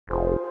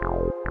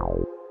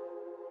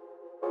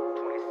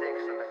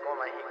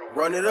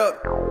Run it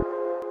up.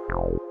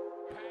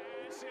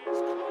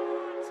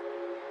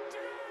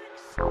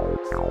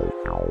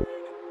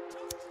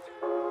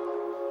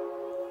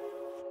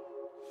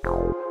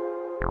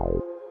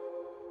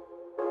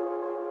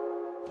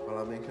 While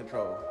I'm in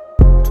control.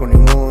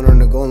 21 on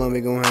the goal line, we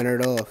gon' hand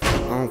it off.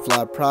 I don't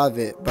fly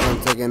private, but I'm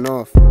taking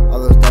off. All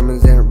those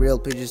diamonds ain't real,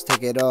 please just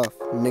take it off.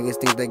 Niggas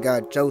think they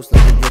got jokes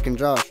like Drake and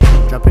Josh.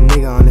 Drop a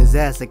nigga on his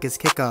ass like it's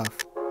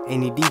kickoff.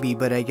 Ain't he DB,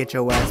 but I get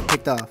your ass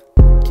picked off.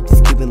 Keep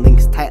these Cuban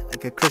links tight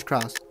like a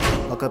crisscross.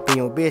 Walk up in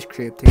your bitch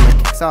crib, take my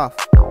kicks off.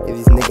 If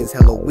these niggas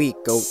hella weak,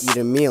 go eat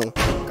a meal.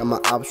 Got my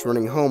ops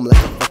running home like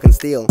a fucking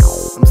steal.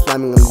 I'm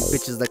slamming on these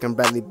bitches like I'm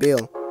Bradley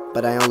Beal.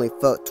 But I only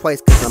fuck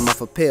twice cause I'm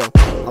off a pill.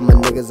 All my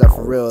niggas are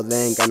for real,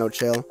 they ain't got no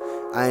chill.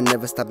 I ain't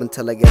never stop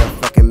until I get a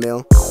fucking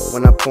meal.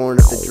 When I'm pouring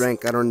up the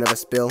drink, I don't never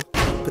spill.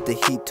 Put the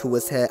heat to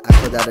his head, I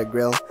put out a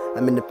grill.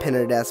 I'm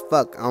independent as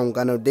fuck, I don't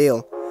got no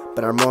deal.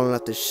 But I'm rolling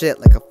up the shit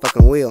like a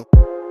fucking wheel.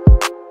 26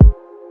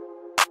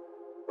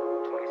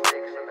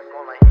 on the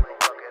goal line, he gon'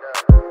 fuck it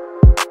up.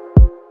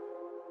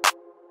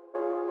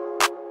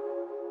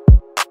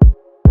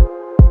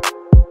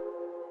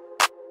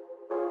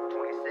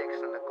 26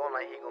 on the goal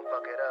line, he gon'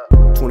 fuck it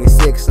up.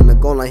 26 on the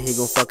goal line, he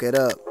gon' fuck it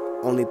up.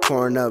 Only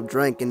pouring up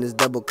drink in this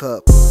double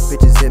cup.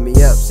 Bitches hit me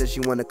up, said she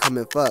wanna come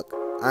and fuck.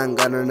 I ain't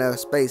got enough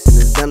space in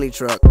this Bentley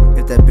truck.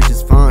 If that bitch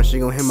is fine, she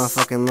gon' hit my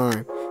fucking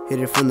line.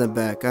 Hit it from the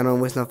back, I don't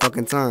waste no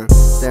fucking time.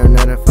 Staring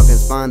at her fucking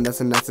spine,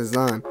 that's a nice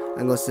design.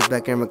 I'm gon' sit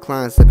back and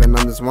recline, sipping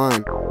on this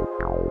wine.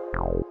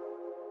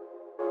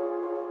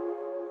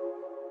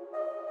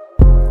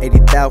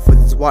 80,000 for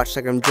this watch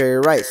like I'm Jerry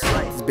Rice.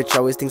 This bitch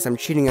always thinks I'm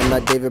cheating, I'm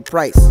not David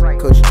Price.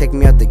 Coach, take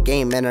me out the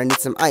game, man, I need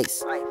some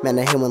ice. Man,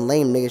 I hate when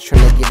lame niggas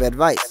tryna give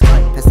advice.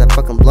 Pass that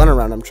fucking blunt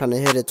around, I'm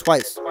tryna hit it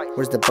twice.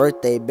 Where's the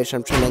birthday, bitch,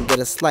 I'm tryna get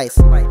a slice.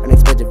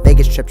 Unexpected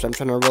Vegas trips, I'm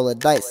tryna roll a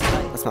dice.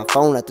 That's my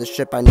phone at the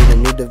strip, I need a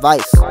new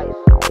device.